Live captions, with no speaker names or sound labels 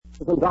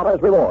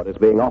$1,000 reward is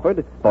being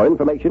offered for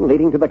information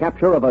leading to the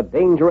capture of a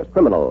dangerous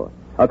criminal.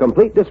 A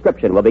complete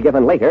description will be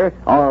given later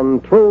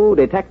on True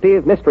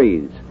Detective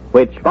Mysteries,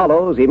 which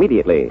follows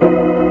immediately.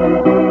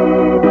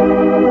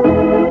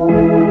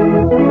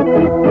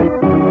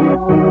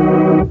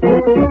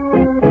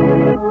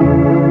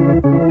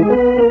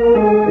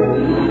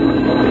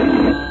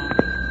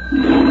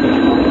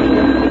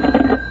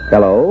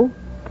 Hello?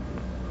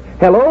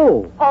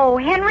 Hello? Oh,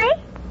 Henry?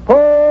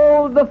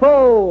 Hold the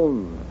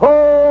phone!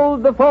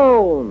 Hold the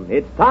phone!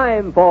 It's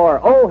time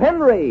for O.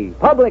 Henry,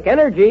 Public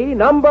Energy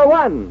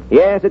 #1.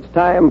 Yes, it's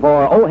time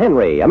for O.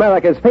 Henry,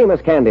 America's famous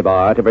candy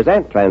bar, to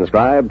present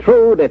transcribed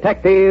True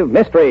Detective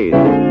Mysteries.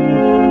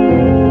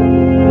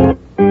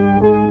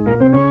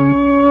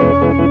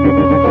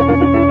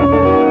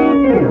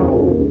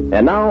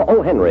 And now,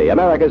 O. Henry,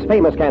 America's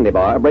famous candy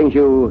bar, brings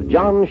you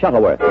John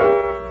Shuttleworth.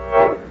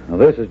 Now,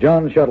 this is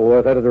John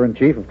Shuttleworth,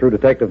 editor-in-chief of True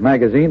Detective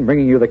magazine,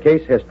 bringing you the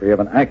case history of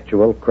an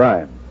actual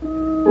crime.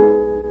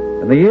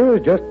 In the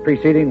years just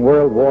preceding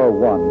World War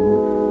I,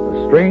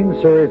 a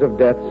strange series of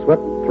deaths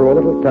swept through a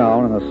little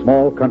town in a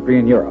small country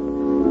in Europe.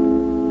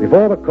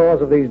 Before the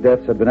cause of these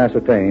deaths had been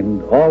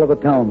ascertained, all of the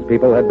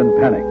townspeople had been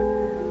panicked.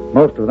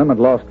 Most of them had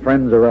lost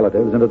friends or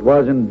relatives, and it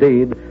was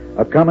indeed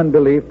a common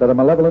belief that a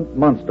malevolent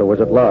monster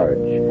was at large,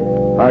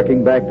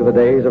 harking back to the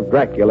days of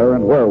Dracula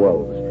and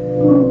werewolves.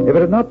 If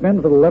it had not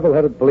been for the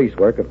level-headed police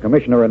work of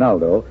Commissioner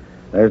Rinaldo,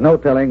 there's no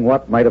telling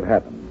what might have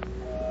happened.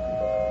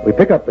 We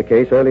pick up the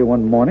case early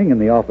one morning in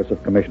the office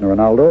of Commissioner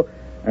Rinaldo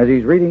as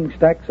he's reading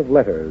stacks of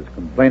letters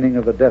complaining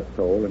of the death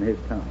toll in his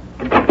town.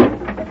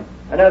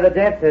 Another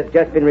death has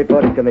just been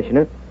reported,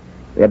 Commissioner.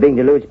 We are being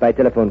deluged by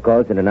telephone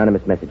calls and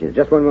anonymous messages.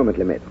 Just one moment,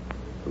 Lemaitre.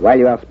 While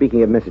you are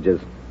speaking of messages,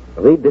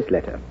 read this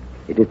letter.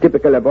 It is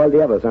typical of all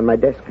the others on my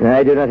desk.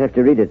 I do not have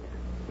to read it.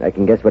 I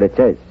can guess what it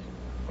says.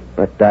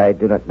 But I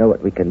do not know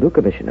what we can do,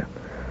 Commissioner.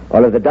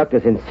 All of the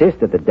doctors insist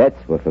that the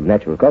deaths were from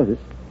natural causes.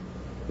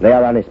 They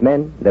are honest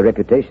men, their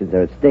reputations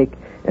are at stake,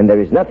 and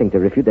there is nothing to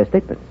refute their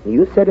statements.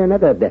 You said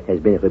another death has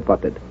been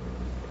reported.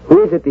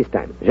 Who is it this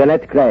time?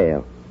 Jeanette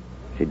Claire.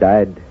 She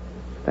died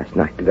last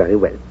night. Very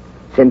well.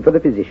 Send for the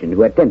physician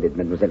who attended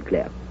Mademoiselle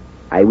Claire.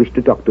 I wish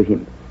to talk to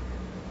him.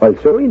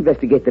 Also,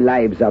 investigate the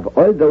lives of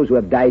all those who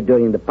have died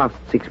during the past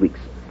 6 weeks.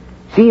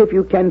 See if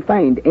you can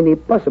find any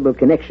possible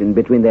connection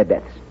between their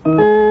deaths.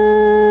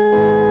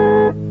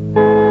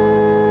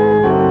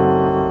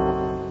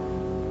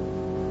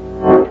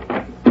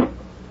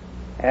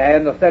 I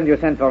understand you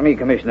sent for me,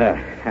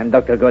 Commissioner. I'm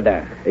Dr.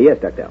 Godin. Yes,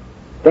 Doctor.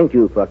 Thank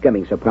you for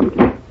coming so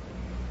promptly.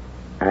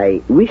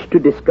 I wish to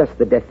discuss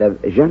the death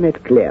of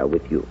Jeanette Claire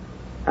with you.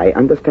 I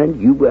understand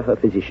you were her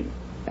physician.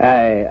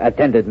 I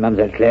attended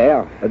Mademoiselle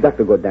Claire.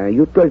 Dr. Godin,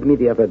 you told me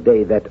the other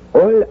day that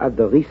all of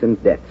the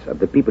recent deaths of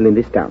the people in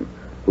this town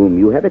whom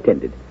you have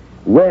attended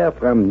were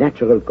from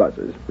natural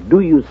causes. Do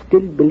you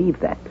still believe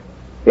that?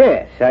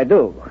 Yes, I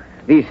do.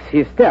 This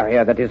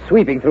hysteria that is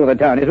sweeping through the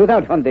town is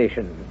without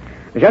foundation.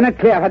 Jeanette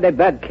Claire had a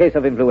bad case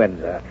of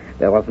influenza.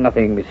 There was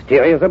nothing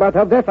mysterious about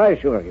her death, I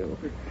assure you.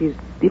 It is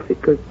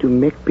difficult to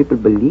make people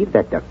believe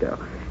that, Doctor.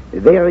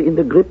 They are in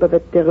the grip of a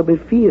terrible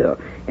fear,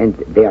 and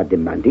they are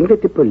demanding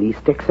that the police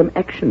take some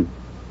action.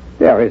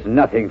 There is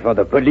nothing for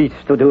the police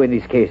to do in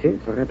these cases.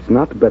 Perhaps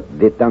not, but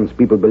the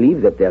townspeople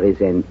believe that there is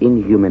an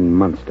inhuman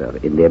monster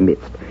in their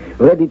midst,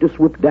 ready to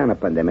swoop down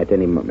upon them at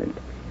any moment.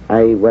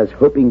 I was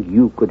hoping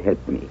you could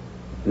help me.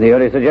 The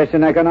only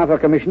suggestion I can offer,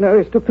 Commissioner,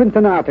 is to print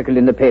an article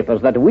in the papers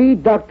that we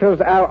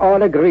doctors are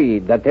all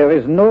agreed that there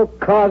is no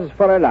cause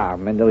for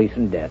alarm in the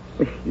recent deaths.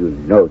 You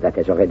know that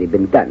has already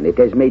been done. It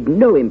has made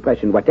no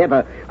impression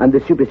whatever on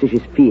the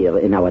superstitious fear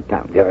in our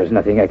town. There is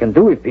nothing I can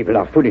do if people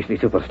are foolishly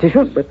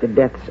superstitious. But the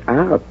deaths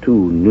are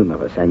too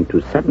numerous and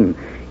too sudden.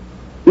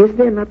 Is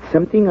there not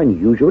something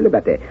unusual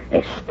about a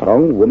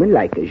strong woman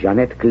like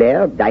Jeanette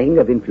Claire dying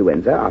of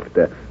influenza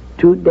after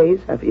 2 days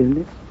of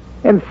illness?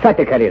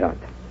 Emphatically not.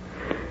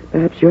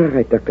 Perhaps you're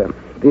right, Doctor.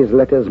 These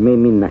letters may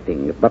mean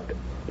nothing, but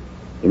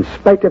in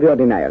spite of your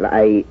denial,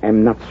 I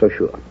am not so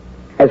sure.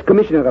 As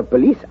Commissioner of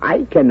Police,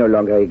 I can no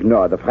longer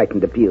ignore the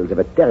frightened appeals of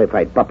a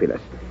terrified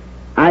populace.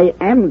 I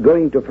am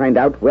going to find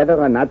out whether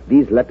or not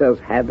these letters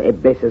have a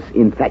basis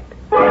in fact.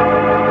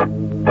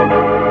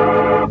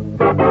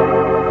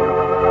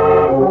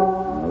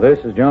 This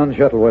is John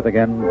Shuttleworth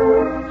again,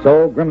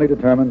 so grimly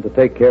determined to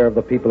take care of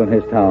the people in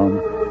his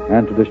town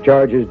and to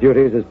discharge his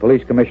duties as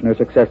police commissioner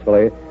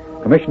successfully.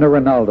 Commissioner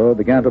Rinaldo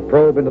began to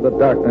probe into the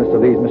darkness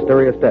of these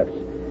mysterious deaths.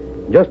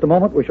 In just a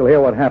moment, we shall hear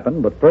what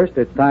happened, but first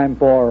it's time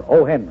for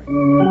O. Henry.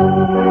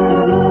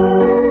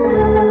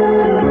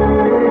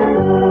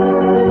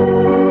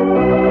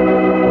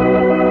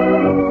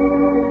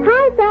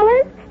 Hi,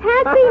 fellas.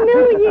 Happy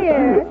New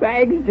Year.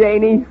 Thanks,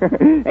 Janie.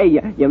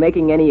 Hey, you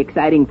making any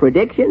exciting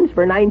predictions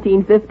for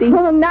 1950?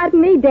 Oh, not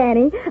me,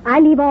 Danny.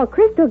 I leave all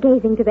crystal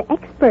gazing to the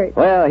experts.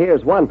 Well,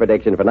 here's one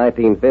prediction for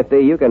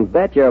 1950 you can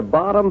bet your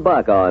bottom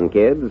buck on,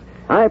 kids.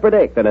 I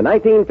predict that in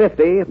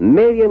 1950,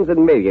 millions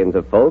and millions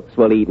of folks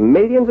will eat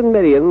millions and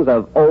millions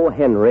of O.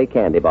 Henry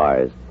candy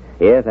bars.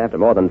 Yes, after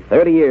more than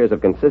 30 years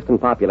of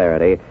consistent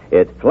popularity,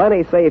 it's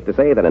plenty safe to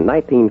say that in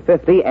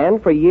 1950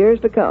 and for years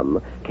to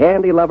come,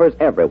 candy lovers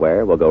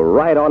everywhere will go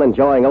right on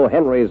enjoying O.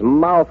 Henry's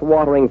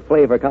mouth-watering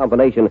flavor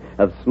combination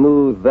of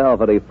smooth,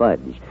 velvety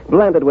fudge,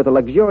 blended with a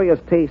luxurious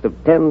taste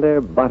of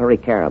tender, buttery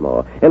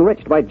caramel,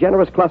 enriched by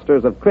generous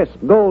clusters of crisp,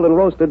 golden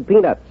roasted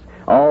peanuts,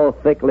 all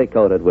thickly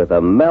coated with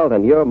a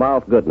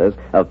melt-in-your-mouth goodness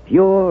of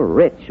pure,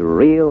 rich,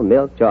 real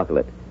milk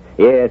chocolate.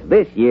 Yes,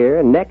 this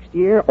year, next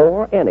year,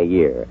 or any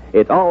year,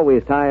 it's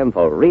always time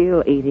for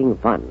real eating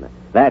fun.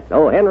 That's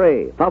O.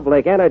 Henry,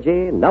 Public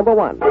Energy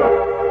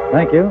 #1.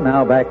 Thank you.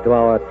 Now back to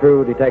our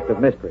True Detective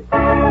Mystery.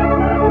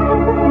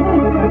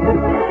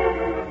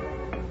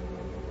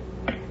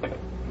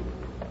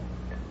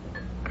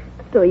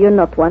 Do you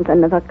not want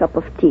another cup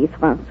of tea,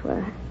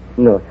 Francois?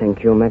 No,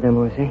 thank you,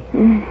 Mademoiselle.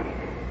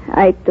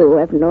 I, too,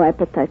 have no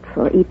appetite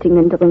for eating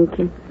and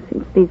drinking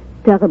since these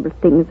terrible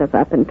things have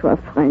happened to our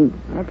friends.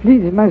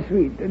 Please, my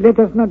sweet, let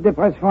us not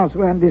depress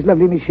Francois and this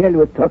lovely Michel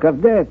with talk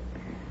of death.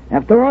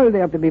 After all,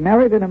 they are to be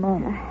married in a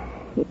month.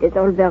 It is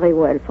all very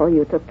well for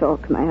you to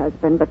talk, my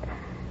husband, but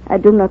I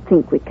do not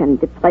think we can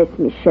depress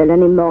Michelle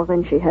any more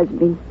than she has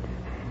been.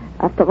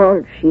 After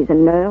all, she is a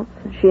nurse.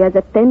 She has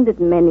attended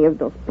many of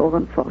those poor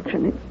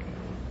unfortunates.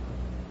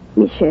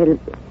 Michelle,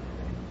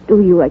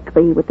 do you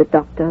agree with the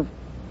doctors?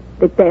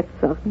 The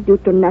deaths are due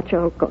to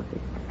natural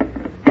causes.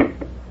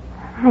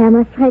 I am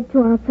afraid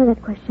to answer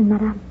that question,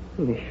 madame.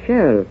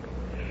 Michelle,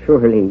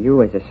 surely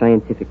you as a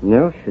scientific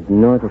nurse should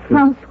know that...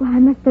 Francois, I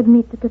must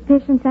admit that the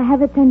patients I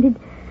have attended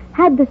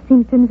had the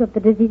symptoms of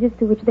the diseases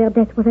to which their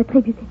death was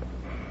attributed.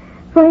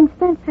 For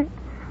instance,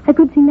 I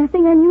could see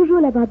nothing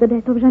unusual about the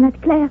death of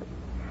Jeannette Claire.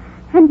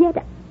 And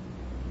yet...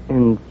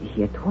 And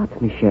yet what,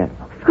 Michelle?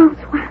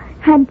 Francois,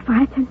 I'm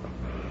frightened.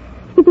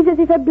 It is as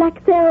if a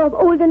black terror of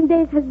olden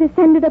days has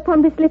descended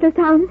upon this little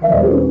town.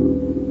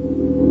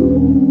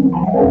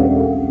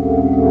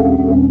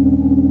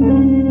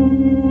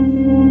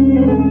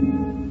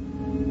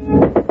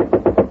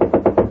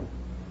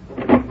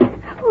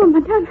 Oh,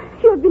 madame,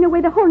 you have been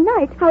away the whole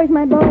night. How is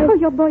my boy? Oh,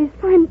 your boy is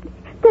fine.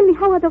 Tell me,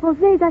 how are the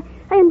Rosés?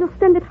 I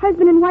understand that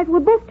husband and wife were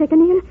both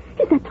taken ill.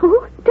 Is that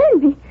true? Tell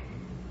me.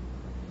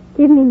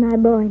 Give me my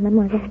boy,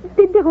 mademoiselle.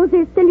 Did the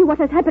Rosés tell you what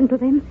has happened to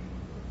them?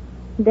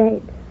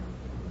 Dead.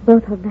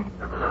 Both of them.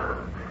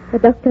 The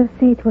doctors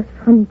say it was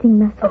fronting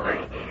muscle.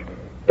 Oh,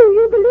 do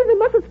you believe the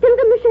muscles killed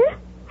them, Michel?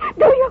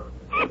 Do you?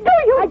 Do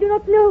you? I do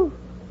not know.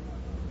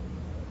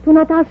 Do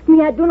not ask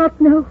me. I do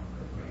not know.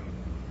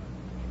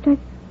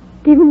 Just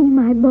give me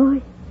my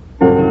boy.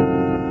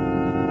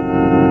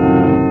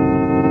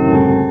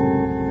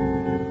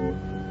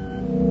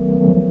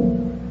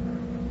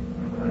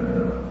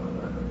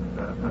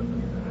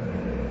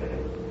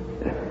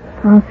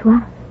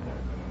 Francois?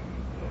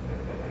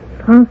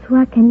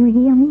 Francois, can you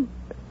hear me?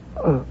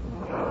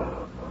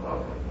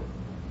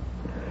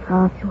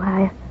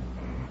 Francois,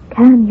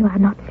 come, you are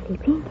not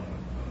sleeping.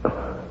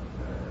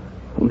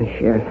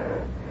 Michelle,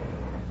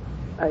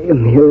 I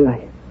am ill.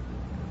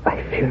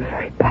 I feel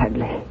very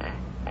badly.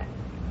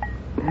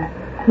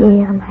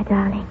 Here, my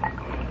darling.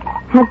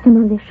 Have some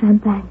of this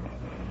champagne.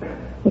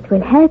 It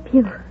will help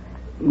you.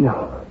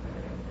 No,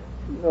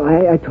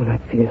 I do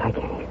not feel like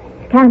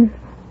anything. Come,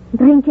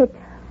 drink it.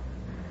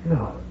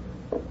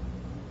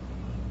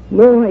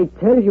 No, I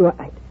tell you,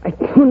 I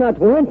do not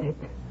want it.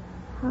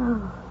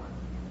 Oh.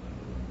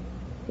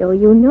 So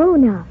you know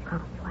now,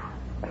 Francois.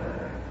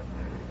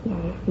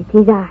 Yes, it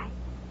is I.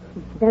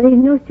 There is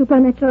no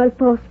supernatural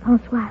force,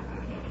 Francois.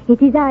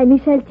 It is I,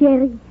 Michel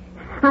Thierry.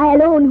 I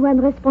alone who am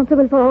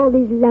responsible for all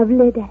these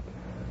lovely deaths.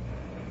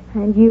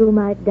 And you,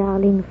 my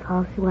darling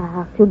Francois,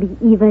 are to be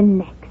even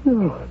next.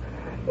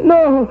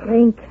 No.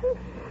 Drink.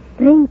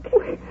 Drink.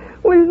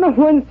 Will no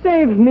one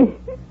save me?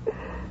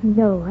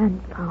 No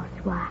one,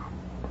 Francois.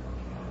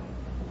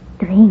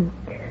 Drink.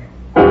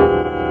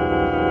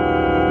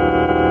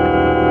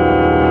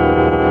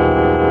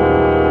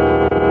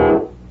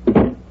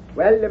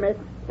 Well, Lemaitre,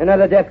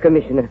 Another death,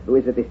 Commissioner. who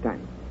is it this time?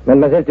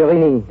 Mademoiselle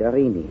Torini.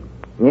 Torini.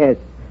 Yes,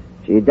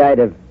 she died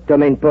of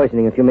ptomaine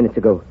poisoning a few minutes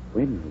ago.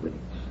 When will it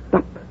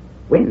stop?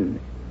 When?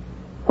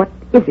 What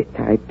is it?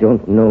 I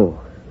don't know.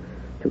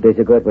 2 days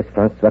ago it was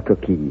François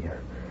Coquille.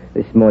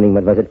 This morning,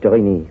 Mademoiselle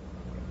Torini.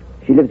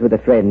 She lives with a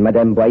friend,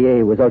 Madame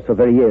Boyer, who was also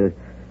very ill.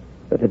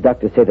 But the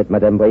doctors say that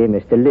Madame Boyer may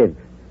still live.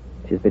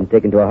 She's been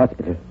taken to a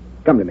hospital.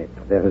 Come,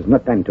 Lemaitre, there is no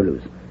time to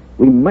lose.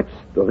 We must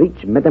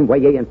reach Madame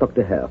Boyer and talk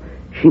to her.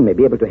 She may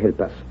be able to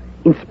help us.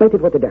 In spite of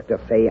what the doctors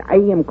say, I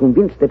am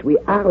convinced that we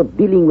are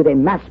dealing with a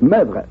mass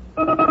murderer.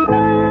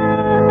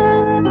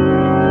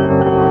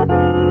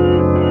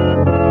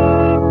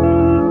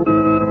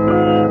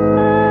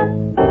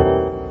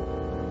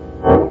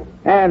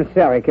 I'm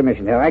sorry,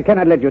 Commissioner. I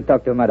cannot let you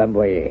talk to Madame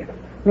Boyer.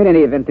 In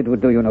any event, it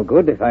would do you no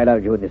good if I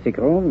allowed you in the sick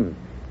room.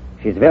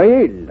 She's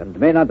very ill and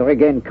may not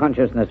regain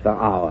consciousness for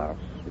hours.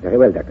 Very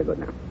well, Dr.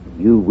 Goodner.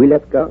 You will,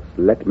 of course,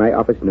 let my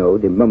office know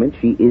the moment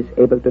she is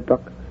able to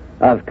talk.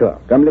 Of course.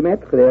 Come,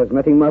 Lemaitre, there's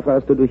nothing more for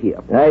us to do here.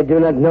 I do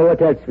not know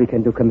what else we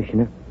can do,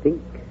 Commissioner. Think.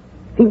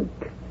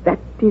 That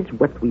is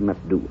what we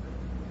must do.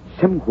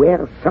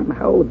 somewhere,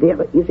 somehow,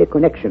 there is a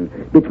connection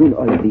between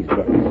all of these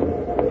deaths.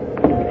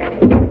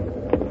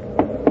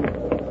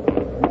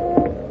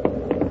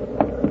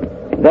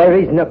 There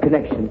is no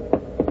connection.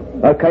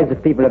 All kinds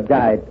of people have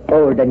died,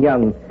 old and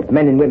young,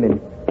 men and women.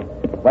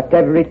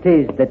 Whatever it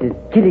is that is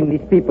killing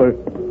these people,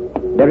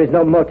 there is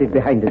no motive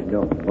behind it.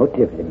 No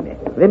motive,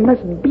 Lemaitre. There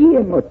must be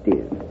a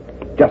motive,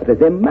 just as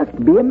there must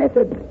be a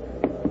method.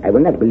 I will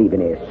not believe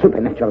in a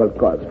supernatural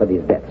cause for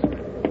these deaths.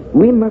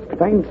 We must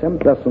find some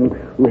person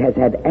who has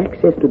had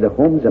access to the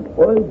homes of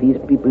all these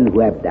people who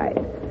have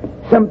died.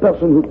 Some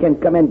person who can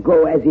come and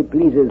go as he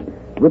pleases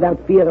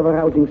without fear of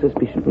arousing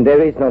suspicion.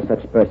 There is no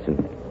such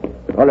person.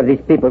 All of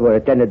these people were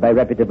attended by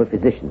reputable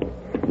physicians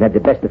and had the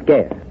best of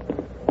care.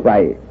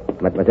 Why,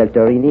 Mademoiselle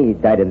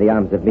Torini died in the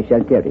arms of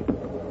Michel Thierry.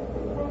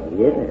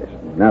 Yes,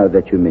 now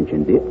that you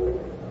mentioned it,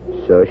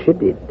 so she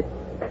did.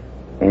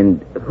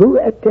 And who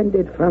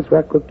attended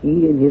Francois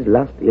Coquille in his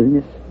last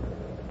illness?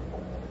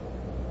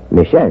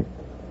 Michel.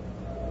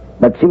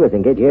 But she was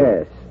engaged.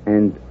 Yes,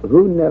 and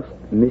who nursed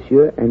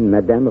Monsieur and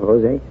Madame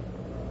Rosé?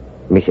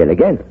 Michel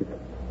again.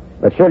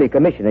 But surely,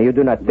 Commissioner, you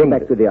do not Go think...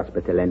 back to the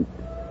hospital and...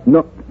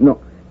 No.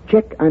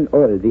 Check on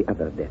all the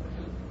other deaths.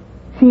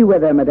 See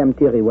whether Madame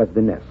Thierry was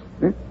the nurse.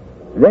 Huh?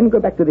 Then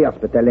go back to the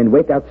hospital and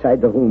wait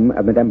outside the room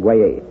of Madame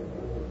Boyer.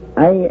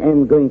 I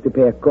am going to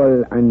pay a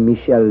call on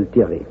Michel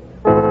Thierry.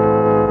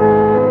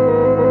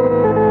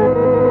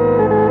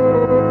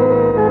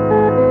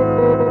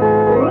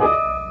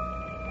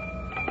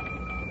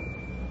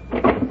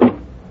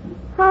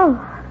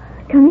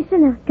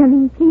 Commissioner, come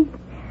in, please.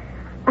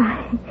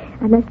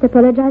 I must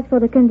apologize for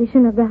the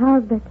condition of the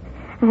house, but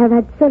I have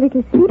had so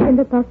little sleep in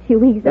the past few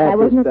weeks that I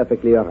was not...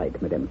 perfectly all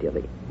right, Madame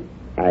Thierry.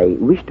 I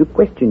wish to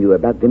question you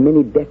about the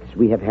many deaths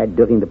we have had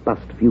during the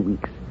past few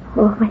weeks.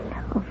 Oh, well,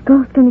 of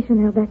course,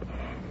 Commissioner, but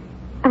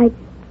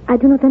I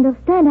do not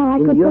understand how I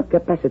could... In your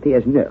capacity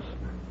as nurse,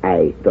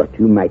 I thought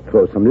you might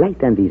throw some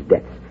light on these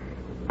deaths.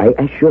 I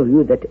assure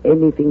you that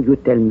anything you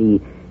tell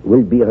me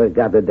will be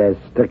regarded as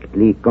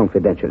strictly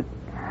confidential.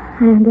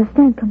 I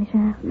understand,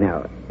 Commissioner.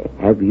 Now,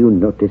 have you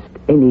noticed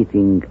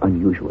anything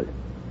unusual?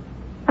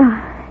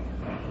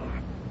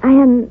 I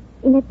am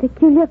in a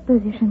peculiar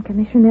position,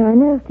 Commissioner. A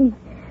nurse is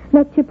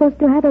not supposed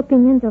to have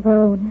opinions of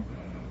her own.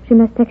 She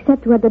must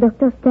accept what the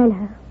doctors tell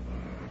her.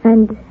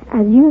 And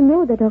as you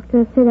know, the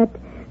doctors say that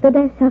the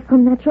deaths are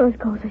from natural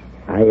causes.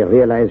 I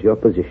realize your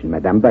position,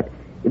 madame, but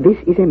this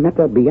is a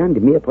matter beyond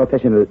mere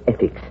professional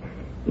ethics.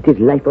 It is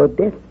life or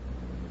death.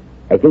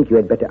 I think you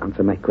had better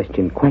answer my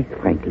question quite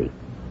frankly.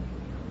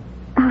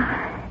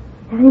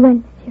 Very well,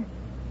 monsieur.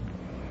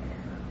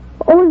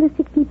 All the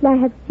sick people I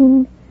have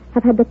seen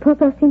have had the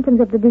proper symptoms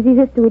of the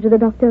diseases to which the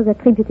doctors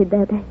attributed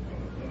their deaths.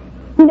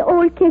 In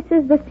all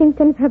cases, the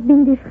symptoms have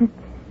been different.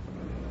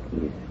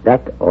 Is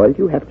that all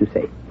you have to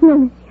say? No,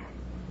 monsieur.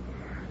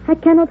 I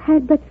cannot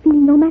help but feel,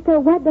 no matter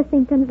what the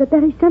symptoms, that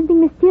there is something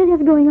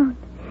mysterious going on.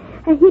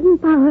 A hidden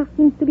power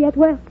seems to be at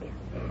work.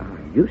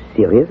 Are you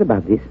serious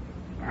about this?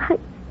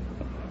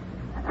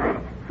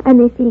 I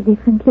may feel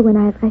differently when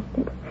I have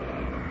rested.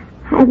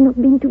 I have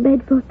not been to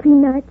bed for 3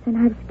 nights and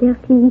I have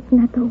scarcely eaten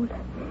at all.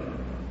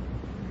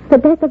 The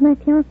death of my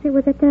fiancé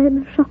was a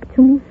terrible shock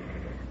to me.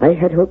 I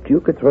had hoped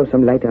you could throw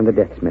some light on the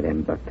deaths,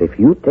 madame, but if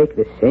you take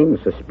the same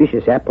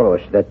suspicious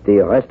approach that the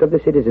rest of the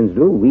citizens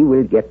do, we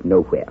will get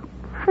nowhere.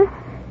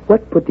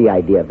 What put the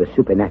idea of the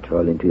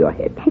supernatural into your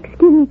head?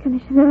 Excuse me,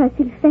 Commissioner, I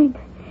feel faint.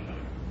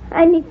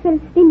 I need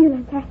some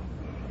stimulant.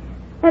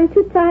 I'm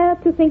too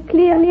tired to think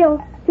clearly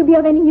or to be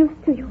of any use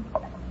to you.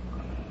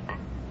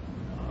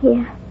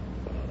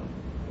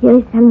 Here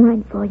is some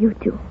wine for you,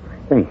 too.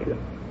 Thank you.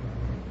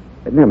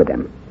 Now,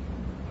 madame,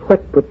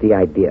 what put the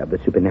idea of the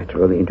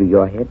supernatural into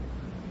your head?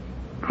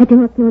 I do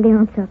not know the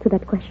answer to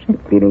that question.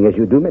 Feeling as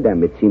you do,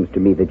 madame, it seems to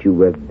me that you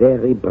were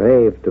very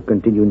brave to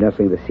continue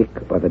nursing the sick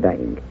or the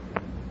dying.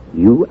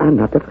 You are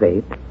not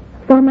afraid?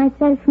 For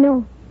myself,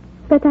 no.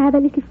 But I have a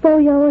little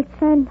 4-year-old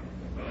son.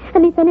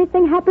 And if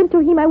anything happened to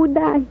him, I would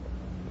die.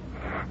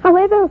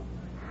 However,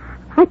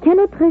 I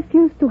cannot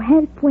refuse to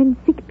help when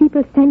sick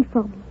people send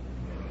for me.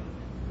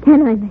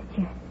 Can I,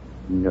 monsieur?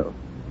 No.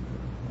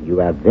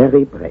 You are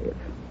very brave.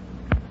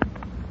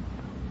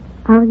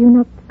 Are you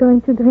not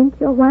going to drink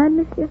your wine,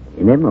 monsieur?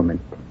 In a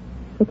moment.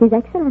 It is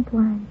excellent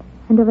wine,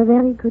 and of a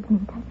very good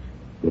vintage.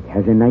 It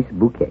has a nice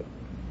bouquet.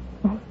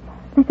 Yes.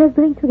 Let us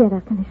drink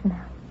together,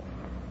 Commissioner.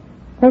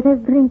 Let us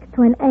drink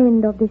to an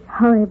end of this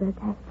horrible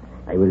death.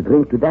 I will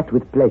drink to that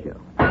with pleasure.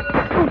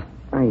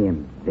 I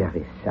am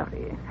very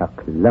sorry. How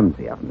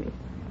clumsy of me.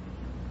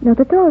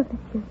 Not at all,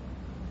 monsieur.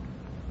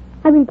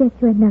 I will get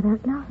you another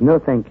glass. No,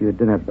 thank you.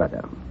 Do not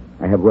bother.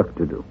 I have work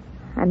to do.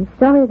 I'm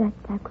sorry that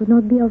I could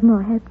not be of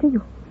more help to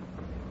you.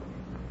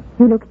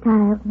 You look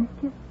tired,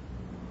 monsieur.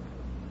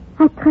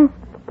 I trust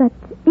that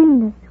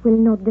illness will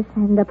not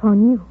descend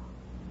upon you.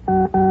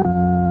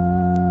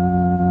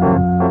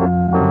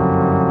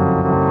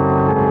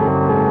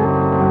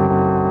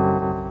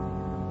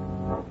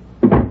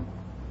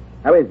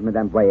 How is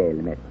Madame Boyer,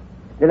 Lemaitre?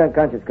 Still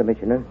unconscious,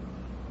 Commissioner.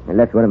 I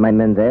left one of my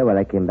men there while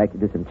I came back to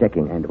do some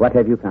checking. And what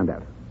have you found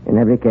out? In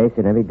every case,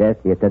 in every death,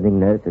 the attending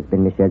nurse has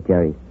been Michelle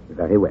Thierry.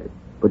 Very well.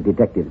 Put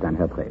detectives on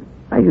her trail.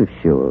 Are you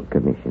sure,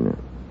 Commissioner?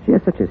 She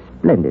has such a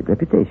splendid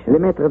reputation.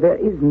 Lemaitre, there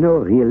is no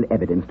real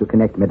evidence to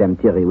connect Madame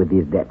Thierry with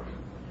these deaths.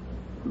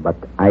 But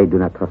I do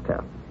not trust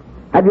her.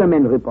 Have your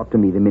men report to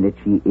me the minute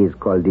she is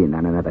called in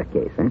on another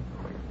case, eh?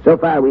 So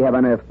far, we have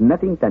unearthed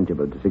nothing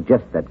tangible to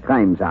suggest that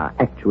crimes are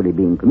actually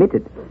being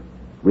committed.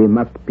 We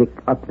must pick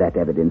up that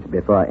evidence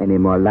before any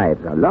more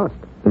lives are lost.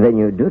 Then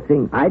you do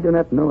think... I do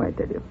not know, I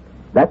tell you.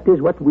 That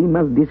is what we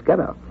must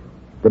discover.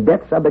 The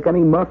deaths are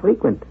becoming more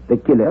frequent. The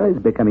killer is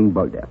becoming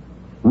bolder.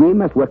 We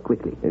must work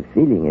quickly.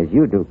 Feeling as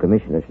you do,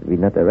 Commissioner, should we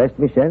not arrest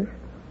Michelle?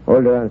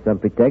 Hold her on some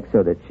pretext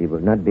so that she will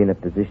not be in a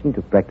position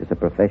to practice a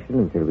profession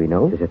until we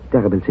know? It is a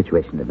terrible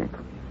situation, Lemaitre.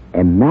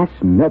 A mass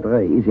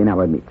murderer is in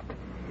our midst.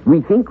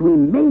 We think we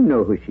may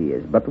know who she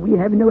is, but we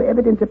have no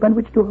evidence upon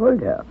which to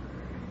hold her.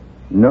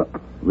 No,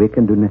 we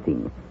can do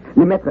nothing.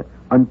 Lemaitre,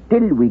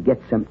 until we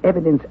get some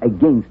evidence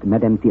against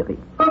Madame Thierry.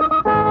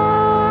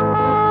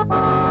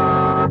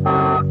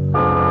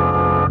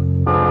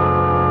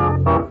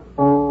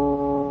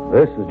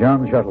 This is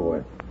John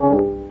Shuttleworth.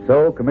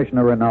 So,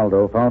 Commissioner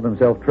Rinaldo found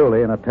himself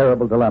truly in a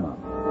terrible dilemma.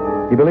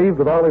 He believed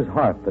with all his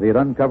heart that he had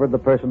uncovered the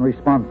person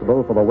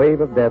responsible for the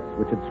wave of deaths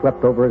which had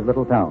swept over his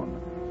little town.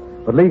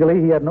 But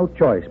legally, he had no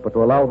choice but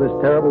to allow this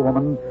terrible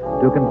woman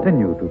to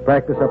continue to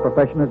practice her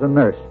profession as a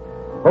nurse,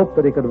 hope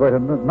that he could avert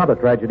another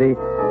tragedy,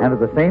 and at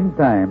the same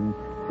time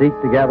seek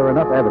to gather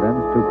enough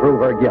evidence to prove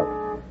her guilt.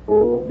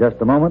 In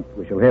just a moment,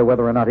 we shall hear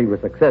whether or not he was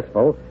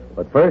successful.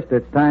 But first,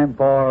 it's time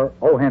for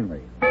O.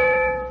 Henry.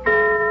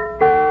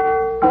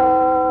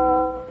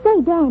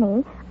 Say,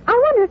 Danny, I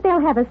wonder if they'll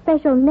have a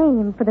special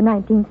name for the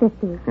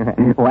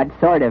 1950s. What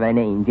sort of a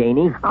name,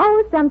 Janie?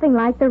 Oh, something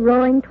like the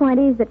Roaring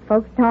Twenties that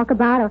folks talk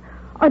about,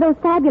 or those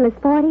fabulous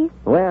 40s.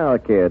 Well,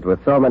 kids,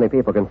 with so many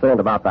people concerned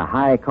about the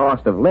high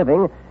cost of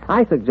living,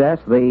 I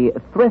suggest the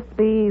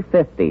Thrifty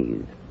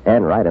 50s.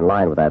 And right in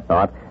line with that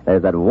thought,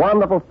 there's that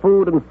wonderful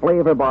food and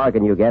flavor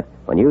bargain you get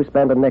when you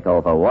spend a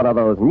nickel for one of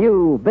those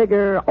new,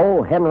 bigger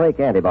O. Henry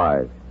candy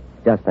bars.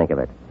 Just think of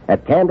it.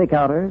 At candy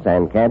counters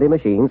and candy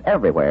machines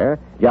everywhere,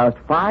 just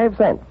 5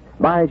 cents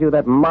buys you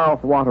that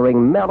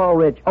mouth-watering,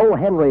 mellow-rich O.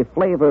 Henry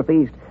flavor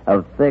feast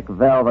of thick,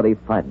 velvety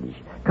fudge,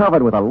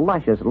 covered with a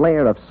luscious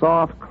layer of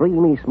soft,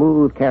 creamy,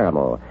 smooth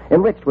caramel,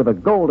 enriched with the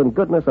golden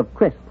goodness of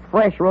crisp,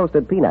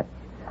 fresh-roasted peanuts,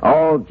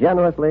 all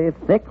generously,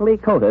 thickly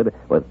coated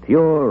with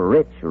pure,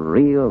 rich,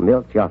 real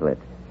milk chocolate.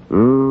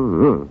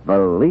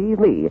 Believe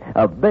me,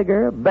 a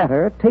bigger,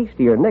 better,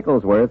 tastier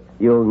nickel's worth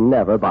you'll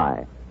never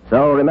buy.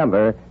 So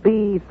remember,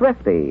 be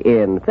thrifty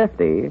in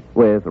 50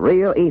 with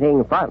real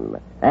eating fun.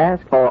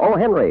 Ask for O.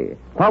 Henry,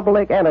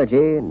 Public Energy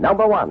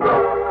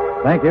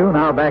 #1. Thank you.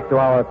 Now back to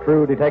our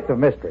true detective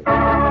mystery.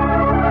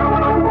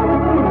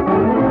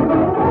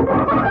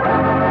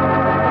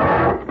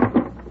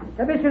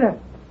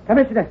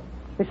 Commissioner,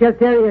 Michelle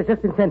Thierry has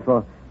just been sent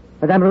for.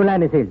 Madame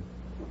Roulin is ill.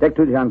 Take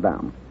 2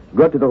 gendarmes.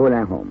 Go to the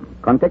Roulin home.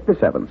 Contact the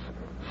servants.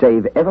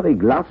 Save every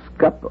glass,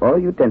 cup, or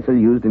utensil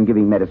used in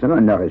giving medicine or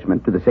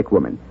nourishment to the sick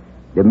woman.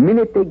 The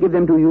minute they give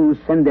them to you,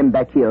 send them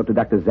back here to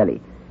Dr. Zelli.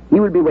 He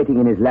will be waiting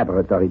in his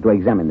laboratory to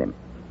examine them.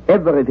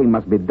 Everything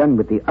must be done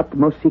with the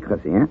utmost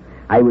secrecy.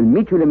 I will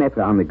meet you,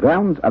 Lemaitre, on the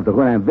grounds of the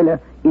Roulin Villa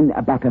in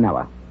about an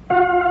hour.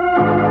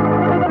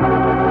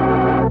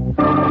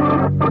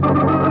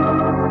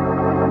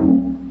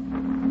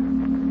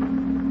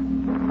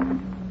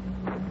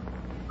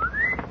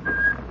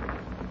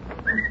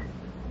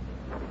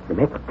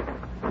 Lemaitre?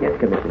 Yes,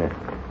 Commissioner.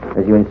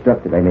 As you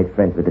instructed, I made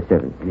friends with the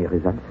servants. Any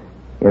results?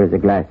 Here is a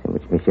glass in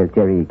which Michelle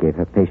Thierry gave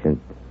her patient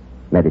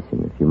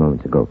medicine a few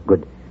moments ago.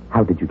 Good.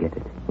 How did you get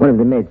it? One of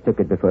the maids took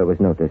it before it was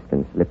noticed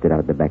and slipped it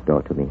out the back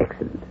door to me.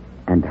 Excellent.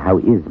 And how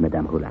is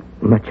Madame Roulin?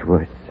 Much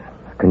worse.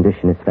 Her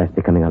condition is fast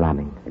becoming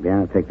alarming. Then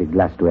I'll take the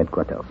glass to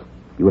headquarters.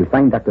 You will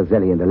find Dr.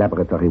 Zelli in the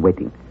laboratory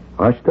waiting.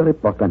 Rush the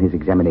report on his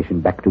examination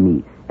back to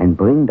me and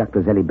bring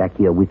Dr. Zelli back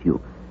here with you.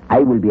 I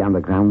will be on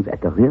the grounds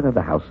at the rear of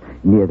the house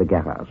near the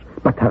garage.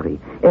 But hurry.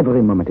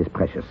 Every moment is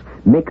precious.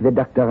 Make the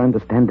doctor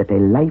understand that a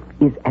life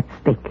is at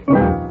stake.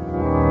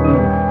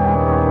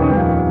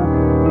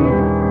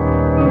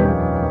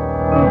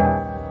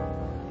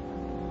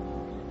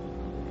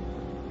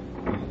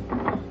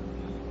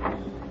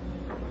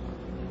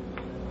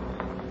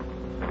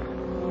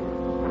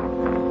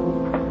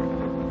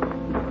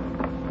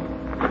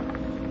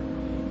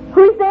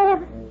 Who's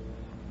there?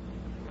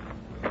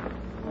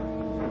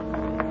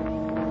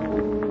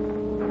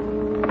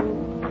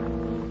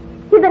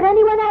 Is there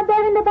anyone out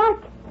there in the back?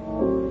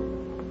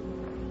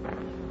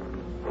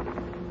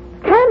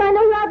 Come, I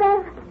know you're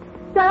there.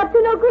 You're up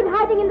to no good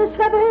hiding in the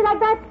shrubbery like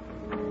that.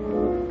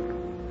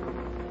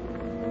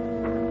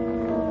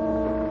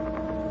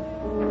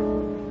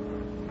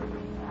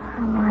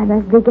 Oh, I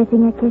must be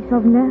getting a case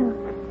of nerves.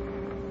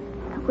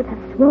 I would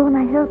have sworn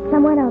I heard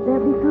someone out there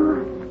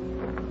before.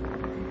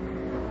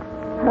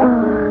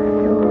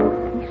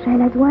 Oh, so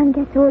Michelle, as one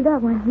gets older,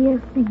 one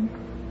hears things.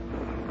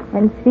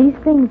 And sees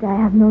things, I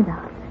have no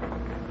doubt.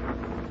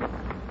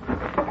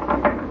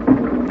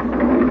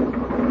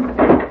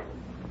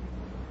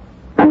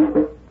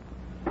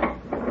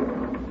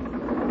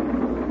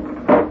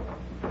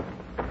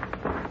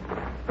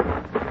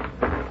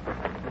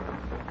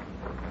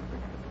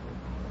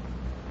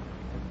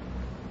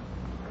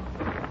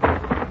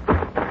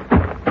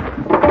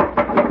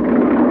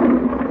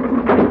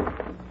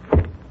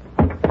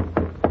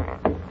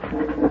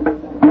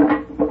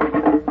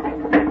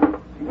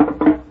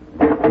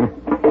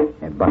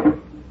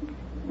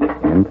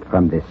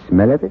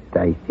 smell of it,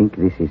 I think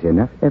this is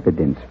enough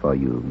evidence for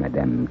you,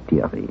 Madame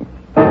Thierry.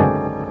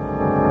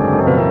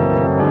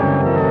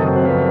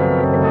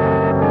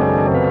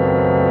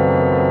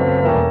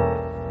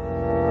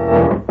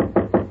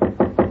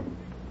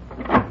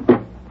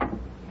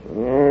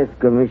 Yes,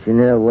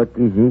 Commissioner, what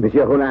is it?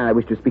 Monsieur Roulin, I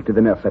wish to speak to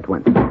the nurse at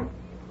once.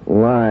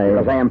 Why?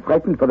 Because I am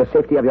frightened for the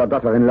safety of your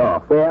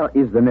daughter-in-law. Where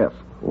is the nurse?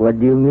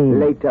 What do you mean?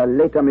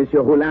 Later,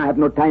 Monsieur Roulin. I have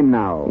no time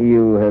now.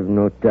 You have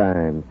no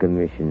time,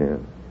 Commissioner.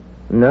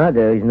 No,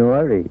 there is no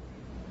hurry.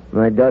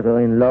 My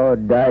daughter-in-law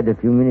died a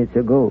few minutes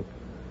ago.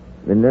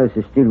 The nurse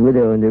is still with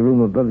her in the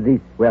room above this.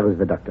 Where is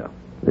the doctor?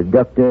 The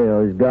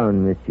doctor is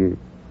gone, monsieur.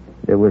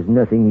 There was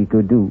nothing he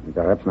could do.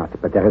 Perhaps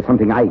not, but there is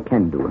something I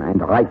can do,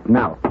 and right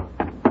now.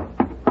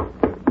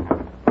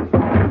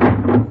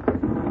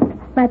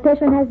 My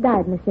patient has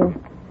died, monsieur.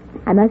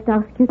 I must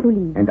ask you to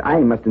leave. And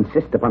I must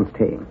insist upon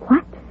staying.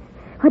 What?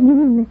 What do you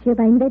mean, monsieur,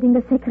 by invading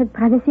the sacred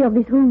privacy of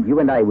this room? You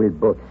and I will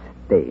both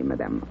stay,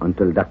 madame,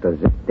 until Dr.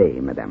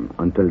 Stay, madame,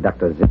 until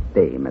Dr.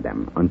 Stay,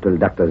 madame, until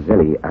Dr.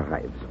 Zelly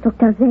arrives.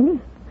 Dr. Zelly?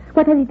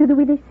 What has he to do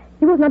with this?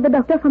 He was not the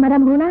doctor for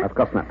Madame Roulin? Of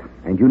course not.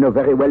 And you know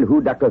very well who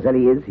Dr.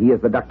 Zelly is. He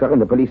is the doctor in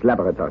the police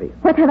laboratory.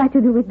 What have I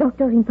to do with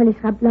doctors in police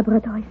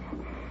laboratories?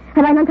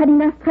 Have I not had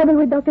enough trouble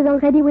with doctors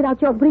already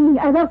without your bringing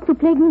others to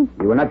plague me?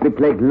 You will not be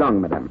plagued long,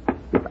 madame.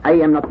 If I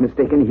am not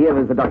mistaken, here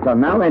is the doctor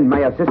now and my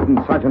assistant,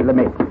 Sergeant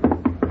Lemaitre.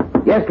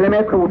 Yes,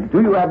 Lemaitre,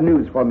 do you have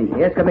news for me?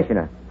 Yes,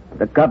 Commissioner.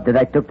 The cup that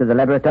I took to the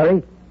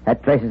laboratory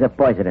had traces of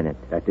poison in it.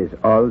 That is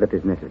all that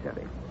is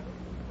necessary.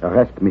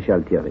 Arrest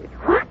Michel Thierry.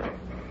 What?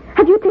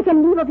 Have you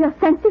taken leave of your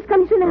senses,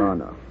 Commissioner? Oh,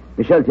 no.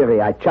 Michel Thierry,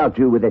 I charge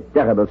you with a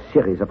terrible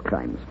series of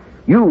crimes.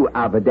 You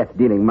are the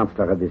death-dealing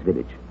monster of this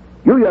village.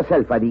 You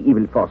yourself are the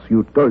evil force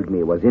you told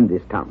me was in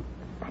this town.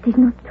 That is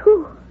not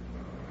true.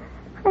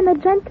 I'm a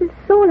gentle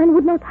soul and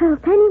would not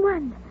hurt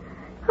anyone.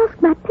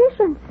 Ask my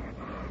patients.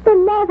 They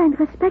love and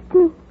respect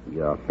me.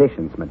 Your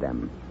patients,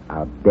 madame,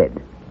 are dead.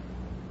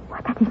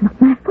 What? That is not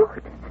my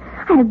fault.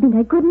 I have been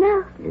a good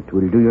nurse. It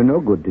will do you no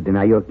good to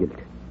deny your guilt.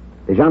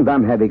 The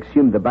gendarmes have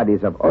exhumed the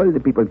bodies of all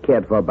the people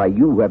cared for by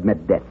you who have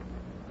met death.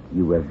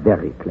 You were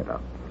very clever.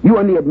 You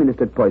only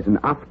administered poison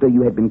after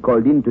you had been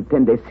called in to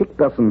tend a sick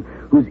person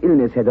whose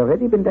illness had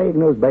already been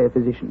diagnosed by a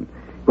physician.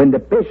 When the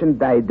patient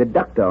died, the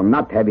doctor,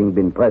 not having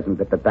been present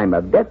at the time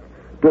of death,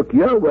 took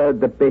your word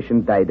the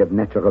patient died of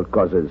natural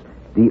causes,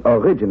 the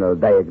original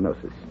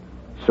diagnosis.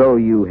 So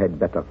you had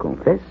better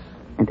confess,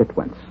 and at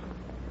once.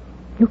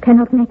 You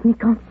cannot make me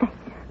confess.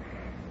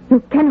 You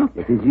cannot.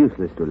 It is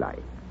useless to lie.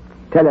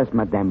 Tell us,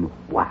 madame,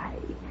 why?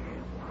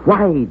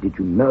 Why did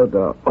you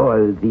murder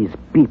all these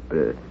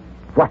people?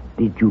 What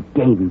did you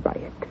gain by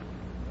it?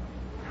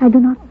 I do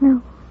not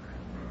know.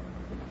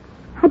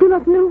 I do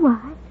not know why.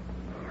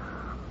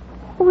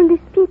 All these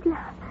people,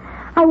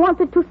 I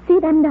wanted to see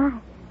them die.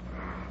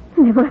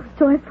 And I was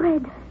so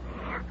afraid.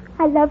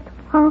 I loved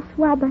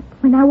Francois, but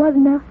when I was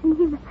nursing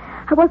him,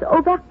 I was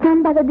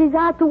overcome by the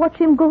desire to watch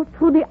him go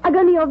through the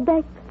agony of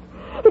death.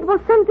 It was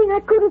something I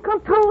couldn't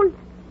control.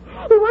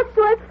 He was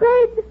so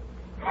afraid.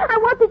 I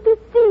wanted to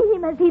see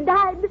him as he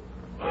died.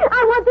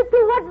 I wanted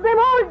to watch them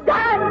all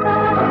die.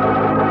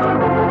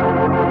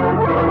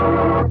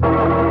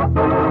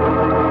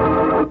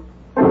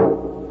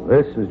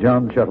 This is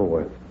John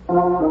Shuttleworth.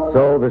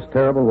 So this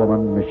terrible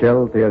woman,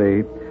 Michel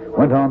Thierry,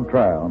 went on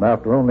trial, and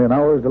after only an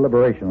hour's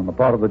deliberation on the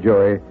part of the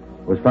jury,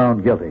 was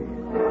found guilty.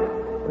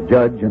 The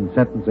judge, in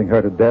sentencing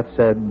her to death,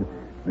 said,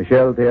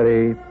 "Michel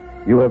Thierry,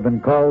 you have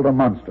been called a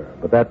monster,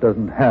 but that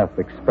doesn't half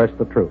express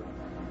the truth.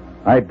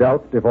 I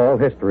doubt if all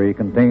history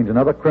contains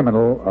another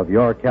criminal of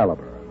your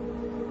caliber."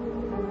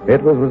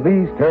 It was with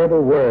these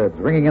terrible words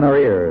ringing in our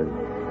ears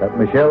that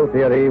Michel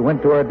Thierry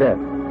went to her death,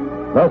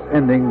 thus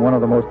ending one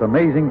of the most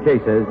amazing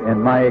cases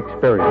in my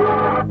experience.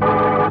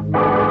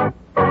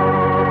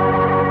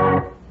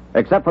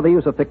 Except for the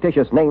use of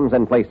fictitious names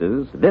and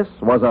places, this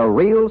was a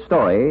real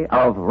story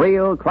of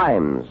real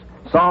crimes,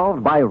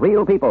 solved by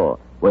real people,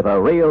 with a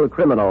real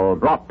criminal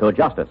brought to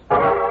justice.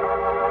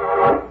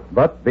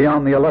 But be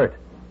on the alert.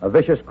 A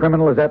vicious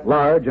criminal is at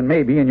large and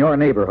may be in your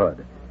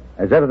neighborhood.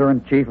 As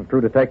editor-in-chief of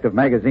True Detective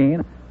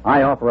magazine,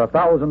 I offer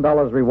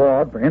 $1,000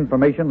 reward for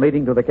information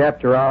leading to the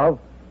capture of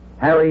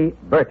Harry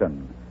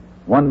Burton,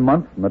 1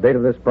 month from the date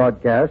of this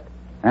broadcast,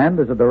 and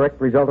as a direct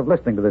result of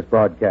listening to this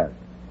broadcast.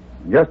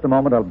 In just a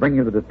moment, I'll bring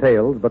you the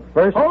details, but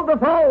first... Hold the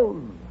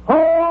phone!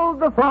 Hold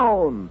the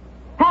phone!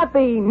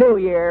 Happy New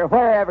Year,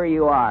 wherever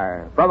you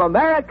are, from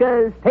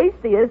America's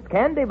tastiest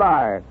candy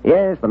bar.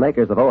 Yes, the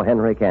makers of O.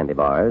 Henry candy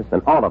bars,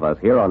 and all of us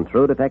here on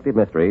True Detective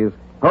Mysteries,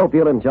 hope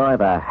you'll enjoy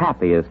the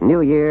happiest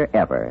New Year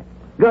ever.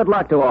 Good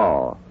luck to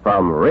all,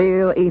 from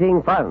real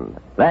eating fun.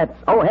 That's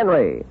O.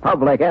 Henry,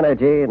 Public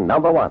Energy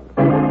number 1.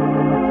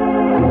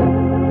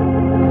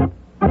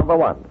 Number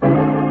 1.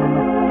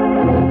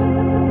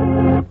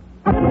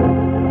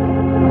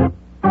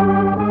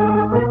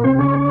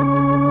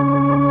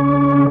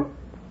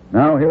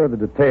 Now, here are the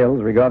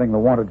details regarding the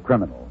wanted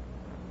criminal.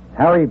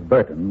 Harry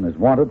Burton is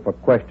wanted for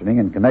questioning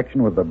in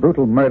connection with the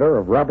brutal murder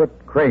of Robert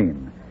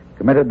Crane,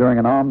 committed during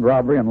an armed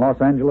robbery in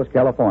Los Angeles,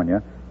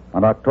 California,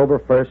 on October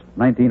 1st,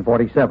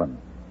 1947.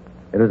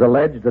 It is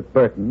alleged that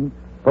Burton,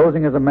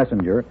 posing as a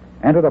messenger,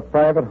 entered a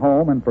private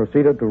home and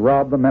proceeded to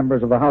rob the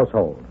members of the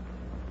household.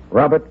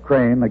 Robert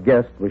Crane, a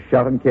guest, was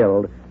shot and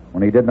killed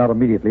when he did not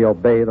immediately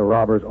obey the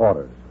robber's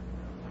orders.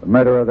 The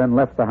murderer then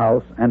left the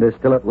house and is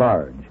still at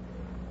large.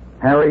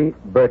 Harry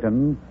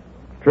Burton,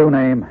 true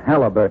name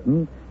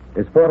Halliburton,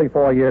 is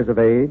 44 years of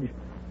age,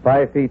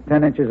 5 feet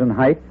 10 inches in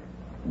height,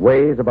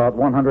 weighs about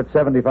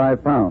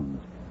 175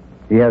 pounds.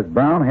 He has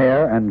brown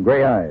hair and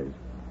gray eyes.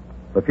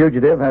 The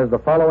fugitive has the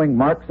following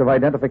marks of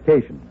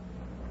identification.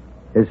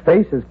 His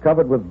face is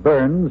covered with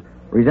burns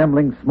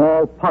resembling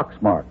small pox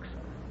marks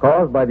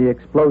caused by the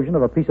explosion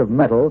of a piece of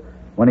metal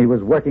when he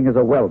was working as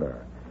a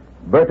welder.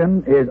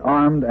 Burton is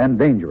armed and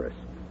dangerous.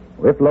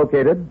 If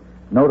located,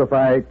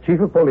 notify Chief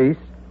of Police,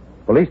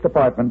 Police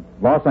Department,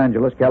 Los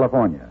Angeles,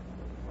 California.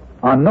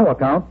 On no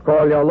account,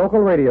 call your local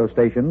radio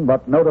station,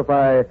 but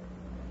notify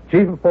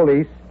Chief of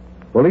Police,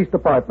 Police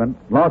Department,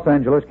 Los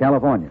Angeles,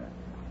 California.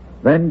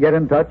 Then get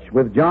in touch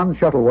with John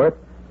Shuttleworth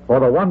for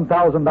the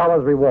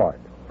 $1,000 reward.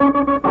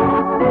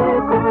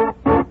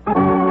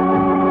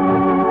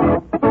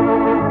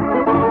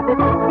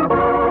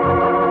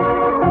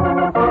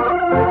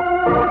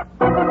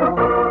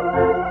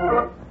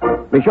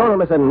 Be sure to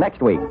listen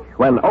next week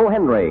when O.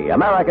 Henry,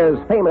 America's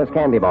famous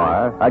candy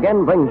bar,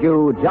 again brings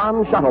you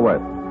John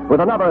Shuttleworth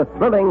with another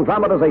thrilling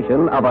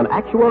dramatization of an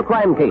actual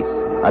crime case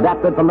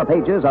adapted from the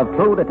pages of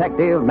True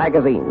Detective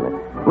magazine.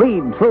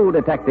 Read True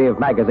Detective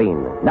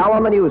magazine, now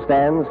on the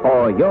newsstands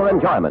for your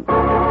enjoyment.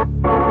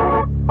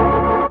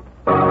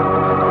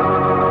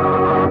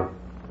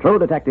 True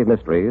Detective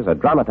Mysteries are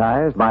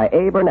dramatized by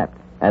A. Burnett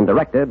and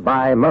directed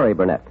by Murray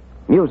Burnett.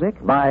 Music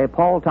by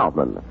Paul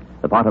Taubman.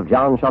 The part of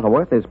John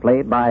Shuttleworth is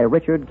played by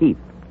Richard Keith.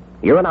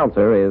 Your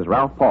announcer is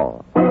Ralph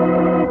Paul.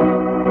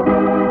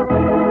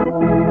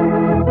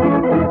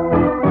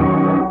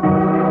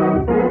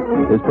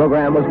 This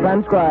program was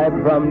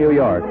transcribed from New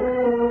York.